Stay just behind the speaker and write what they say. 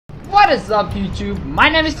What is up, YouTube? My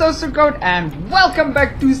name is Thoben and welcome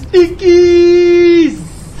back to Styx!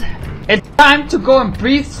 It's time to go and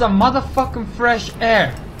breathe some motherfucking fresh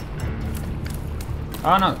air.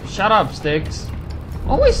 Oh no, shut up, Styx.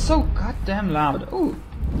 Always so goddamn loud. Ooh,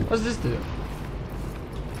 what's this do?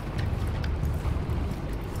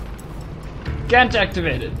 Can't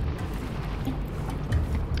activate it.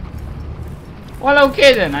 Well,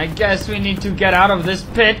 okay then, I guess we need to get out of this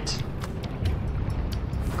pit.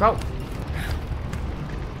 Go.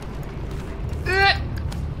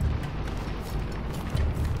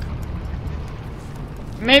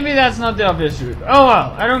 Maybe that's not the obvious route. Oh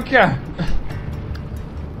well, I don't care.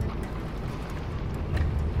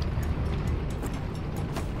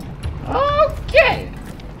 Okay.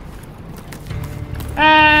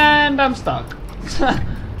 And I'm stuck.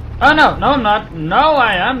 Oh no, no I'm not. No,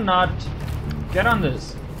 I am not. Get on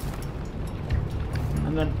this.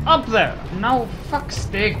 And then up there. No, fuck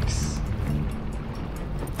Styx.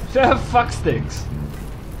 Fuck Styx.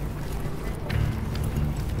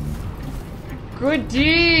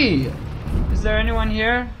 Goodie. Is there anyone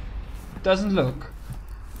here? Doesn't look.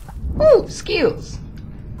 Ooh, skills.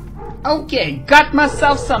 Okay, got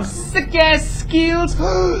myself some sick ass skills.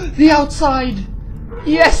 The outside.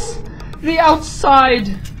 Yes, the outside.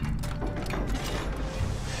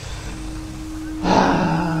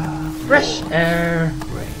 Fresh air.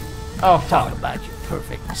 Oh fuck. Talk about your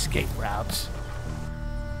perfect escape routes.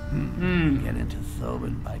 Get into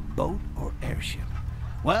Thoben by boat or airship.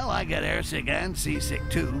 Well, I get airsick and seasick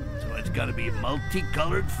too, so it's gotta be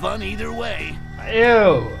multicolored fun either way.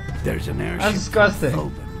 Ew. There's an airship That's disgusting.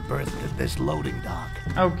 from Thoben berthed at this loading dock.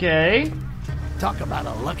 Okay. Talk about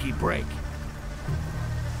a lucky break.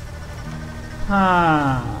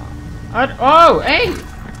 Oh, hey!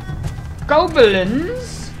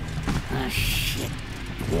 Goblins! Ah, shit.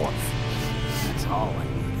 Dwarf. That's all I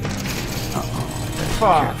need. Uh-oh.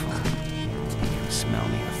 Fuck. You can smell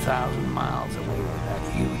me 1,000 miles away with that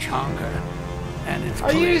huge honker. And it's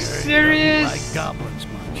Are you clear serious? You don't like goblins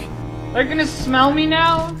much. They're gonna smell me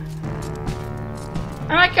now?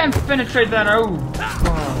 And I can't penetrate that. Oh.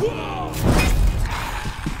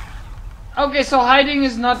 Okay, so hiding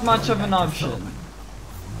is not much of an option.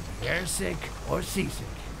 Airsick or seasick.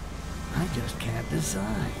 I just can't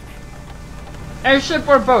decide. Airship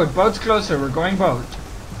or boat? Boat's closer. We're going boat.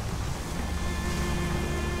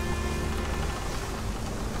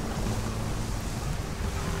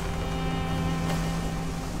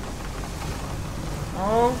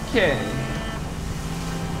 Okay.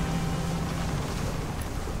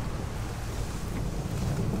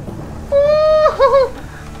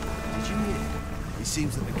 Did you hear? It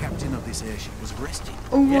seems that the captain of this airship was arrested.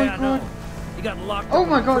 Oh my Yeah, god. no. He got locked Oh up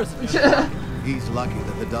my in god. prison. He's lucky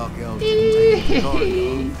that the Dark Elves didn't take him to corridor.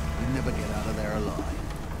 He'd never get out of there alive.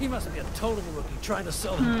 He must be a total rookie trying to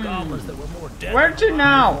sell them goblins that were more dead. Where to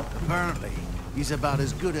now? Apparently, he's about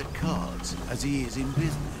as good at cards as he is in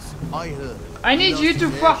business. I heard. I he need lost you his to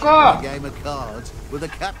airship fuck in off. a game of cards with the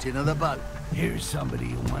captain of the boat. Here's somebody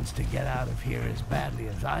who wants to get out of here as badly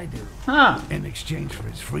as I do. Huh. In exchange for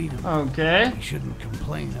his freedom. Okay. He shouldn't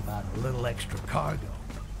complain about a little extra cargo.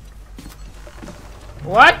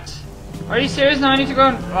 What? Are you serious? Now I need to go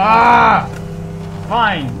and... Ah!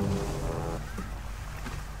 Fine.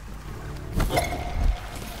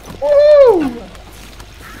 Woo!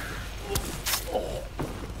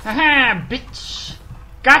 Haha, bitch.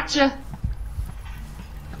 Gotcha.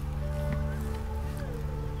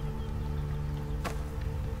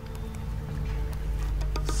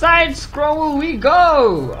 Side scroll we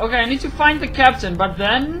go! Okay, I need to find the captain, but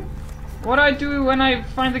then... What do I do when I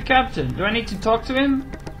find the captain? Do I need to talk to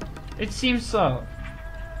him? It seems so.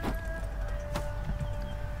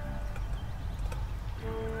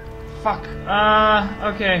 Fuck.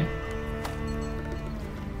 Okay.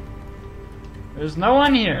 There's no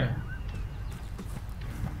one here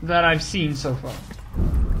that I've seen so far.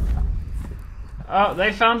 Oh,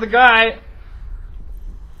 they found the guy.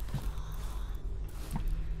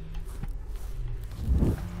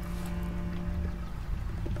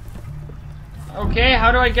 Okay,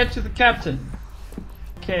 how do I get to the captain?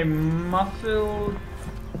 Okay, muffle,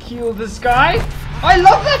 kill this guy. I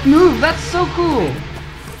love that move. That's so cool.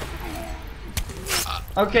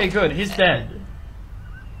 Okay, good. He's dead.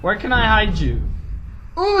 Where can I hide you?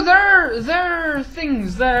 Ooh, there are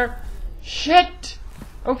things there. Shit.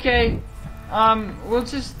 Okay. We'll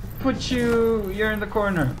just put you. You're in the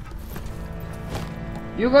corner.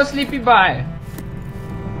 You go sleepy bye.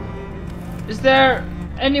 Is there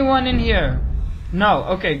anyone in here? No.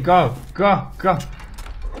 Okay, go. Go. Go.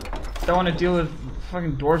 Don't want to deal with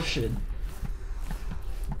fucking dwarf shit.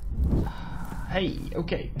 Hey,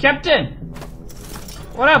 okay. Captain!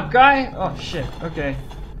 What up, guy? Oh, shit. Okay.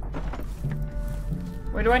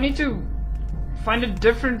 Wait, do I need to find a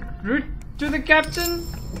different route to the captain?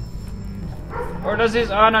 Or does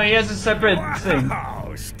his... Oh, no, he has a separate thing.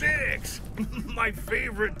 Wow, Styx! My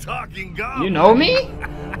favorite talking goblin. You know me?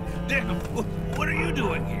 Damn, what are you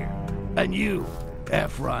doing here? And you,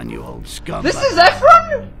 Ephron, you old scumbag. This is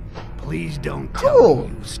Ephron? Please don't Cool. tell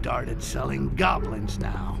me you started selling goblins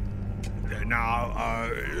now. Now,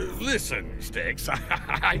 listen, Styx.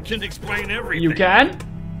 I can explain everything. You can?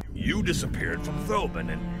 You disappeared from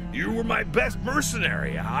Thoben, and you were my best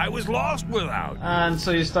mercenary. I was lost without you. And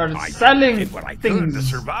so you started I selling did what I could to things.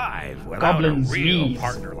 survive without Goblins, a real meat.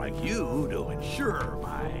 partner like you to ensure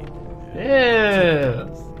my... Yeah.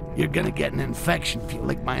 You're gonna get an infection if you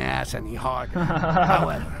lick my ass any harder.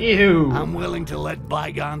 However, Ew. I'm willing to let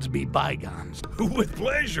bygones be bygones. With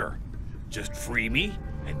pleasure. Just free me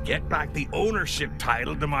and get back the ownership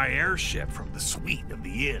title to my airship from the suite of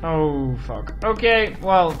the inn. Oh, fuck. Okay,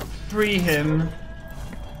 well, free him.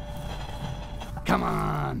 Come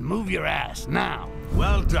on, move your ass now.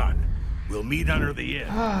 Well done. We'll meet under the inn.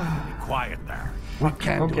 Be quiet there. We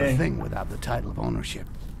can't do Okay. a thing without the title of ownership.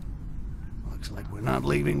 Looks like we're not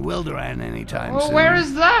leaving Wilderan anytime Oh, soon. where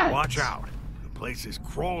is that? Watch out. The place is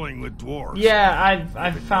crawling with dwarves. Yeah,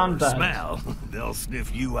 I've found Or that. smell. They'll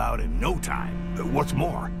sniff you out in no time. What's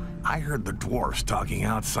more, I heard the dwarves talking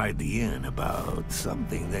outside the inn about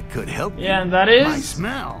something that could help you. Yeah, and that My is...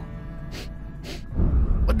 smell?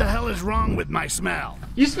 What the hell is wrong with my smell?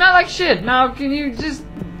 You smell like shit. Now, can you just...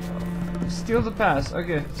 Steal the pass.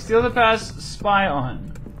 Okay, steal the pass, spy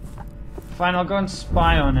on. Fine, I'll go and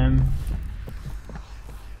spy on him.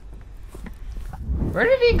 Where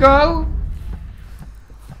did he go?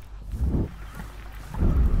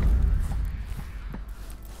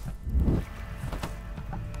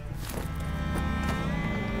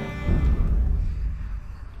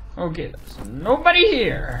 Okay, there's nobody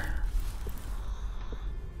here.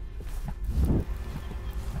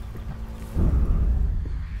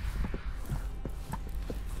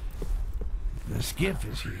 The skiff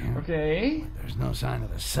is here. Okay. There's no sign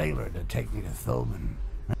of a sailor to take me to Thoben.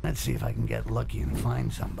 Let's see if I can get lucky and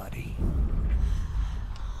find somebody.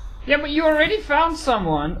 Yeah, but you already found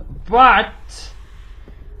someone, but...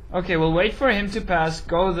 Okay, we'll wait for him to pass,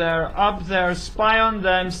 go there, up there, spy on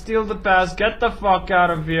them, steal the pass, get the fuck out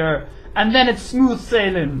of here, and then it's smooth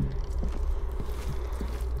sailing.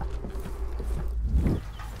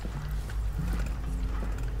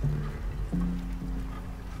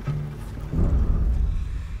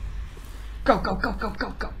 Go, go, go, go, go,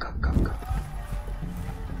 go, go, go, go.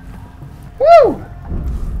 Woo!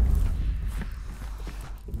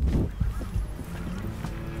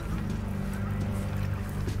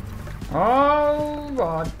 Oh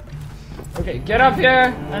god. Okay, get up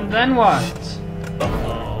here, and then what?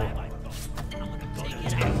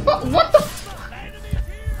 What the f-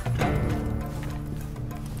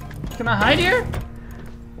 Can I hide here?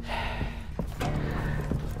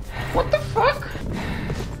 What the fuck?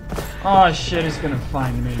 Oh shit, he's gonna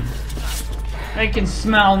find me. They can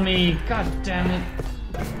smell me. God damn it.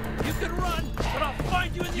 You can run, but I'll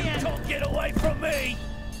find you in the end. Don't get away from me!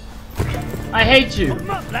 I hate you. Come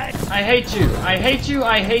on, lad! I hate you. I hate you.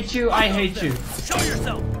 I hate you. I hate you. Show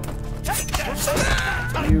yourself. Take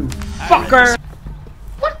that. You fucker.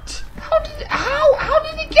 What? How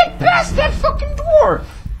did he get past that fucking dwarf?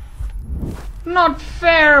 Not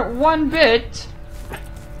fair one bit.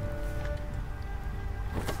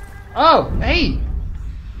 Oh, hey.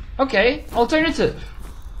 Okay, alternative.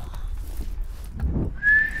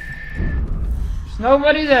 There's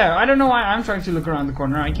nobody there. I don't know why I'm trying to look around the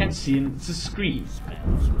corner. I can't see it. It's a screen.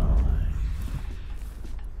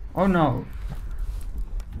 Oh no.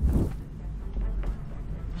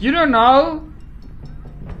 You don't know?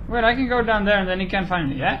 Wait, I can go down there and then he can't find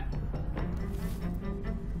me, yeah?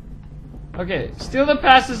 Okay, steal the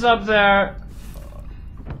passes up there.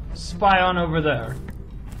 Spy on over there.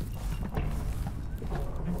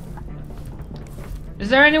 Is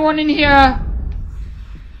there anyone in here?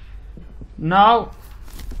 No.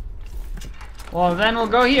 Well, then we'll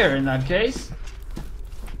go here in that case.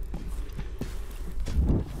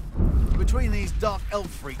 Between these dark elf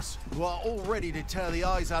freaks, who are all ready to tear the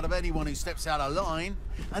eyes out of anyone who steps out of line,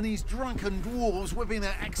 and these drunken dwarves whipping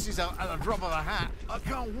their axes out at a drop of a hat, I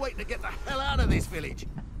can't wait to get the hell out of this village.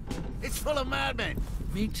 It's full of madmen.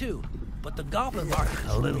 Me too. But the goblin market is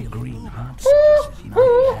A little really green hot Ooh, sauce is not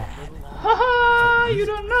ooh. bad. Haha, you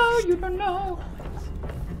don't know, you don't know.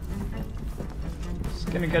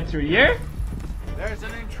 Just gonna get through here. There's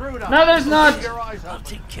an intruder. No, there's not. Keep your eyes I'll open.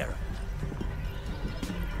 take care of it.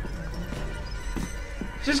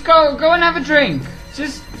 Just go and have a drink.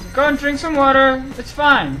 Just go and drink some water. It's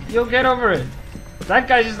fine. You'll get over it. That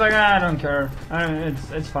guy's just like, I don't care.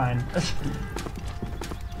 It's fine.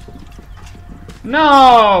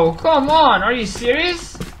 No! Come on! Are you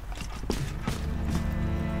serious?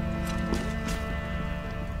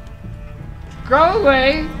 Go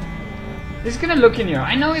away! He's gonna look in here.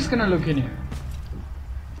 I know he's gonna look in here.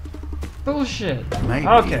 Bullshit. Maybe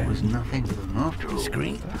Okay. it was nothing but an optical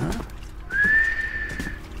screen, huh?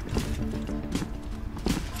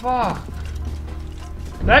 Fuck.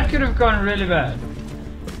 That could have gone really bad.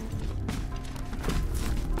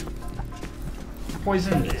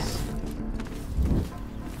 Poison this.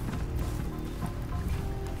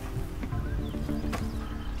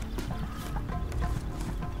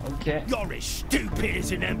 Okay. You're as stupid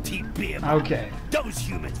as an empty beer bottle. Okay. Those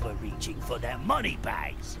humans were reaching for their money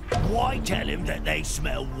bags. Why tell him that they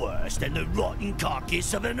smell worse than the rotten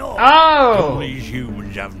carcass of an orc? Oh! These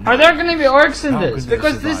humans have Are there gonna be orcs in How this? could they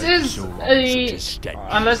Because this survive is so long, a... stench?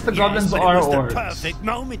 Unless the goblins but are it was orcs. the perfect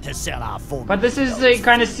moment to sell our former But this is a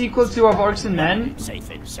kind of sequel to Of Orcs and Men. safe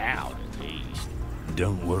and sound, at least.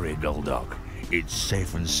 Don't worry, Goldock. It's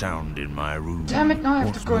safe and sound in my room. Damn it, now I have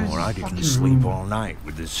What's to go into more, I this didn't fucking sleep room. all night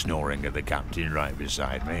with the snoring of the captain right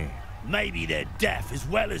beside me. Maybe they're deaf as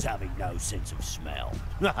well as having no sense of smell.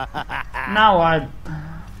 Now what?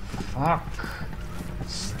 Fuck.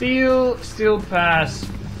 Steel pass.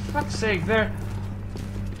 Fuck's sake, there.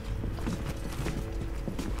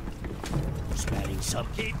 Smelling some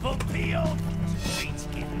people peel. Green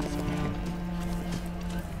skinners.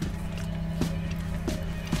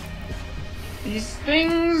 These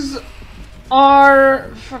things are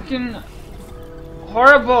fucking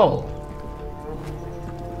horrible.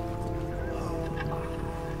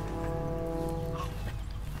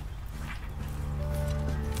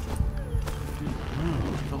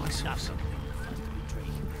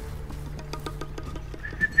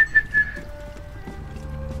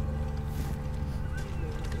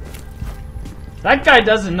 That guy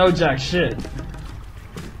doesn't know jack shit.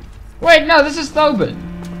 Wait, no, this is Thoben.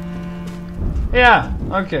 Yeah,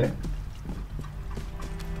 okay.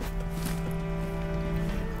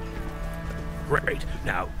 Great.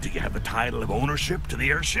 Now, do you have a title of ownership to the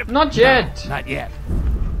airship? Not yet. Not yet.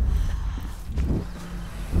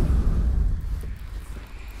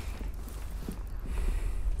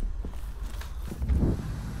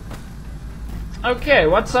 Okay,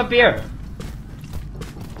 what's up here?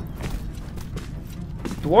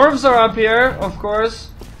 Dwarves are up here, of course.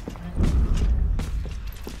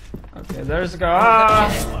 Okay, there's a guy.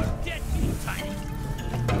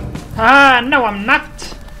 Ah, no, I'm not.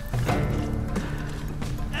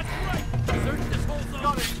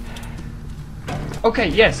 Okay,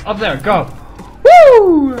 yes, up there, go.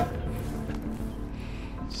 Woo!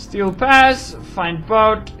 Steal pass, find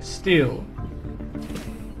boat, steal.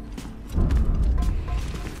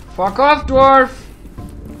 Fuck off, dwarf!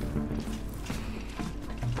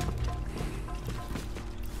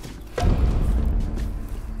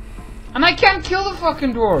 And I can't kill the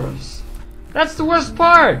fucking dwarves! That's the worst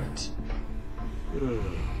part!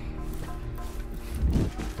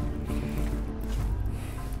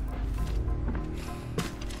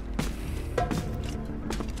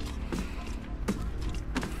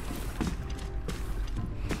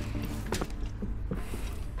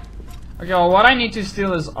 Okay, well, what I need to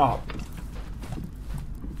steal is up.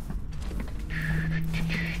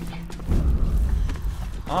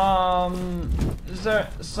 Is there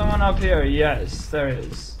someone up here? Yes, there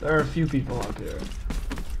is. There are a few people up here.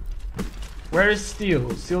 Where is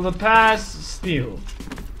steal? Steal the pass, steal.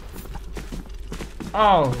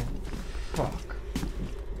 Oh, fuck.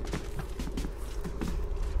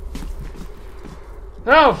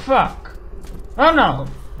 Oh, fuck. Oh no.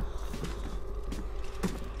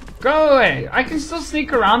 Go away! I can still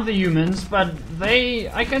sneak around the humans, but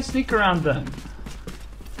I can sneak around them.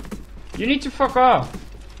 You need to fuck off.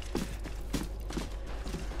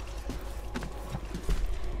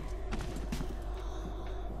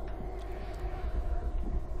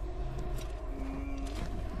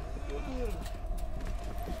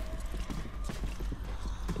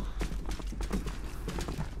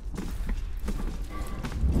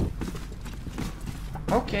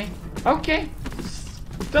 Okay, okay.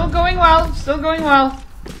 Still going well, still going well.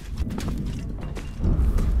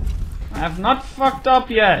 I have not fucked up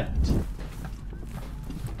yet.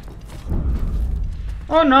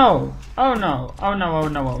 Oh no, oh no, oh no, oh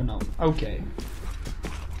no, oh no. Okay.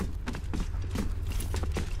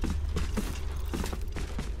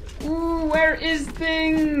 Ooh, where is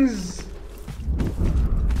things?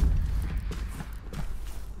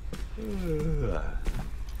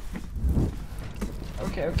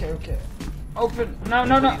 Okay, okay, okay. Open. No,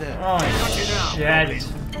 no, no. Oh, shit.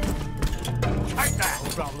 Take that! No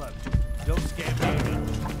problem. Don't scare me.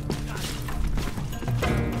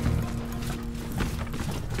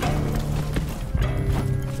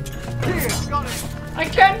 Here, got it. I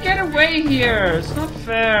can't get away here. It's not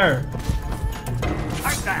fair.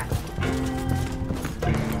 Take that!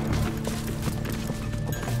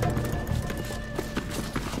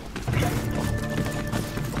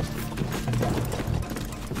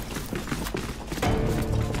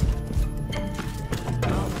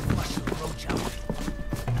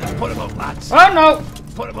 Put him up, lads. Oh no!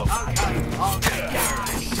 Put him up.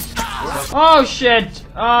 Oh shit!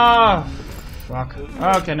 Oh fuck.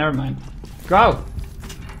 Okay, never mind. Go.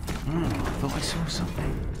 I thought I saw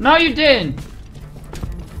something. No, you didn't.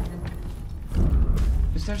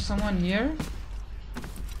 Is there someone here?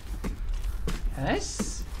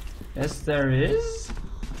 Yes. Yes, there is.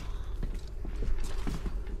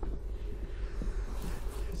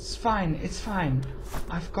 It's fine. It's fine.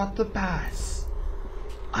 I've got the pass.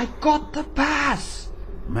 I got the pass!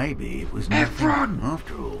 Maybe it was nothing Ephron!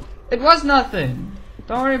 after all. It was nothing.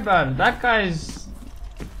 Don't worry about it. That guy's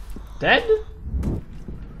dead?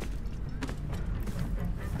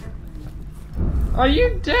 Are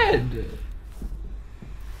you dead?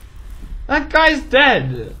 That guy's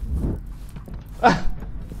dead.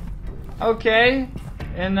 Okay.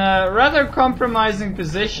 In a rather compromising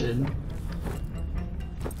position.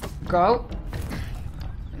 Go.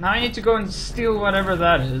 Now I need to go and steal whatever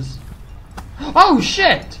that is. Oh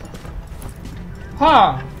shit!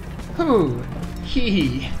 Ha! Who?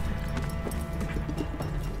 He.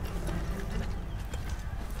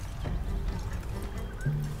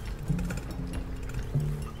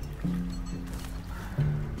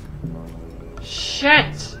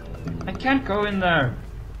 Shit! I can't go in there.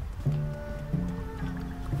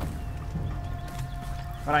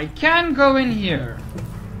 But I can go in here.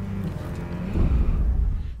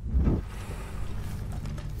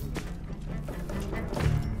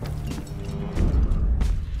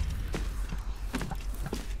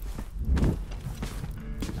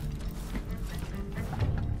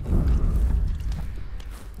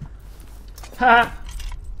 Ha!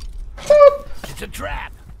 Whoop! It's a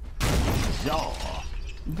trap. Bizarre.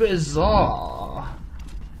 Bizarre.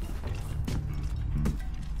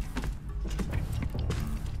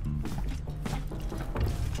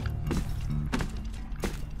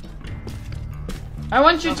 I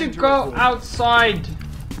want you to go outside.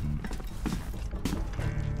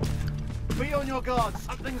 Be on your guard.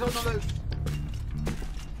 Something's on the loose.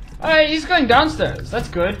 Hey, he's going downstairs. That's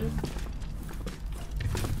good.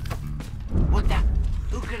 What the?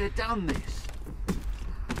 Who could have done this?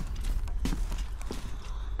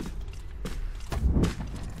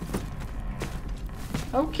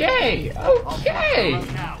 Okay, okay.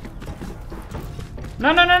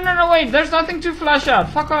 No, no, no, no, no, wait. There's nothing to flash out.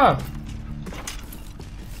 Fuck off.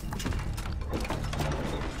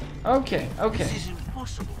 Okay, okay. This is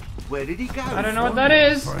impossible. Where did he go? I don't know what that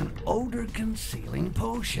is. For an odor concealing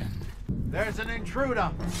potion. There's an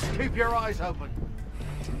intruder. Keep your eyes open.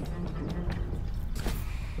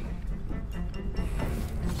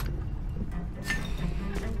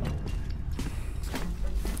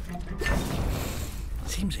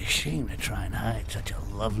 Seems a shame to try and hide such a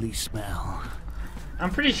lovely smell.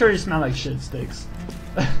 I'm pretty sure you smell like shit, Styx.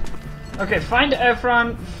 Okay, find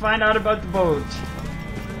Ephron, find out about the boat.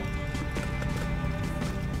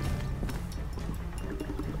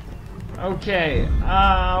 Okay,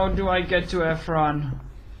 how do I get to Ephron?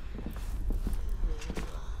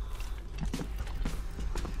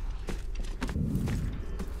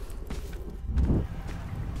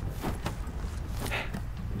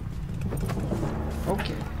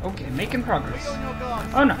 Okay, okay, making progress. Be on your guard.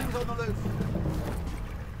 Oh no. Something's on the loose.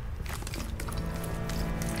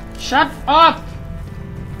 Shut up!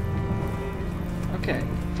 Okay.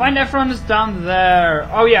 Find Ephron is down there.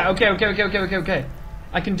 Oh yeah, okay, okay, okay, okay, okay, okay.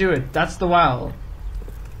 I can do it. That's the wow.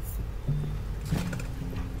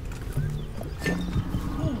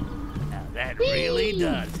 Now that really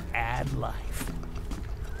does add life.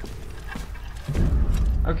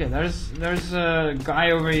 Okay, there's a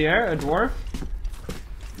guy over here, a dwarf.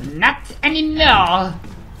 Not anymore.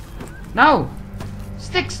 No.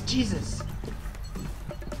 Styx, Jesus.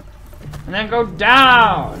 And then go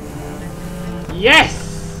down.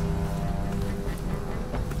 Yes.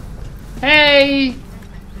 Hey.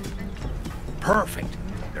 Perfect.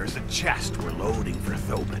 There's a chest we're loading for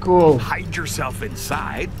Thoben. Cool. Hide yourself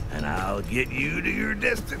inside, and I'll get you to your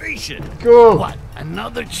destination. Cool. What?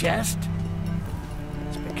 Another chest?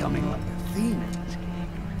 It's becoming like a theme in this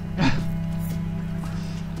game.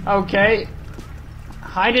 Okay.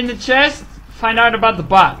 Hide in the chest. Find out about the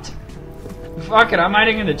bot. Fuck it, I'm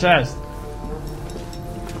hiding in the chest.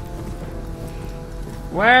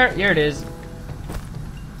 Where? Here it is.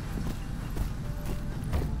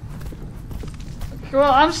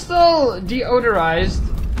 Well, I'm still deodorized.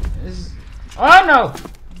 Oh no!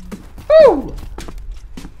 Woo!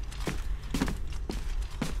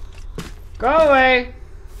 Go away!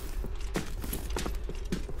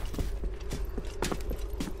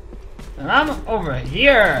 And I'm over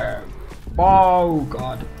here! Oh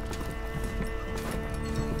god.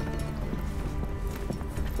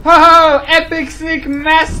 Ho! Epic Sneak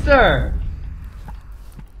Master!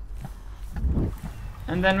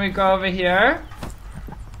 And then we go over here.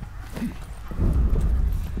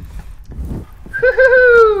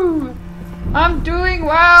 Woohoo! I'm doing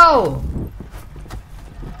well!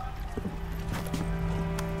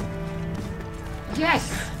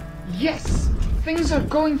 Yes! Yes! Things are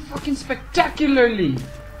going fucking spectacularly!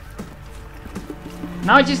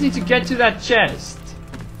 Now I just need to get to that chest.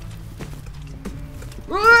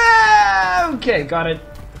 Okay, got it.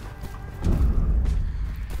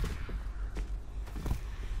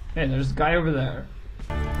 Hey, there's a guy over there.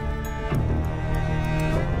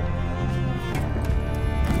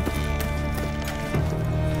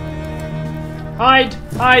 Hide,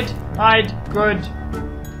 hide, hide, good.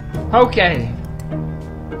 Okay.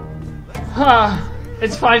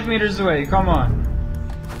 It's 5 meters away, come on.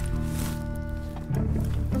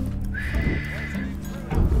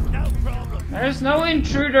 No problem. There's no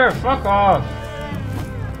intruder, fuck off.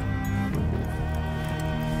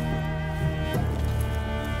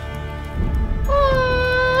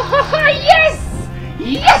 Yes!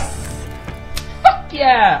 Yes! Fuck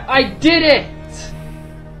yeah! I did it!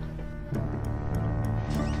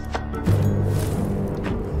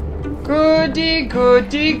 Goody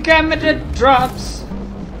goody camera drops.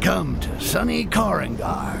 Come to sunny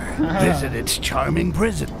Korengar. Visit its charming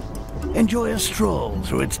prison. Enjoy a stroll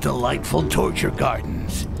through its delightful torture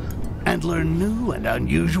gardens. And learn new and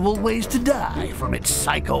unusual ways to die from its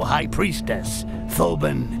psycho high priestess,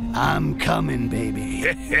 Thoben. I'm coming, baby.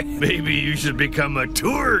 Maybe you should become a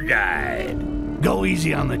tour guide. Go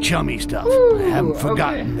easy on the chummy stuff. Ooh, I haven't okay.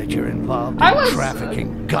 forgotten that you're involved I in was,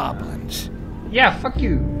 trafficking goblins. Yeah, fuck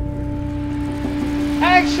you.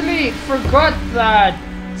 I actually forgot that.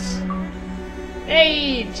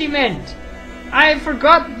 Hey, T-Mint. I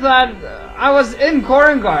forgot that I was in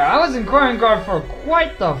Korengar. I was in Korengar for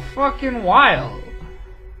quite the fucking while.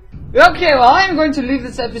 Okay, well, I'm going to leave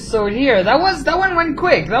this episode here. That one went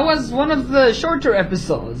quick. That was one of the shorter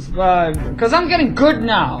episodes, but because I'm getting good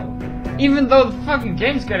now. Even though the fucking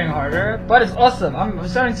game's getting harder, but it's awesome. I'm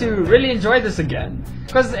starting to really enjoy this again.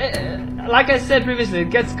 Because, like I said previously, it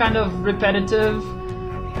gets kind of repetitive,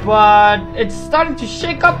 but it's starting to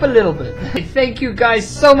shake up a little bit. Thank you guys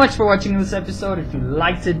so much for watching this episode. If you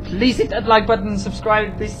liked it, please hit that like button and subscribe.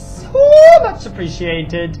 It'd be so much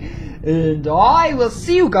appreciated. And I will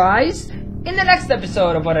see you guys in the next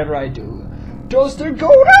episode of whatever I do. Toaster, go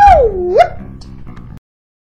now!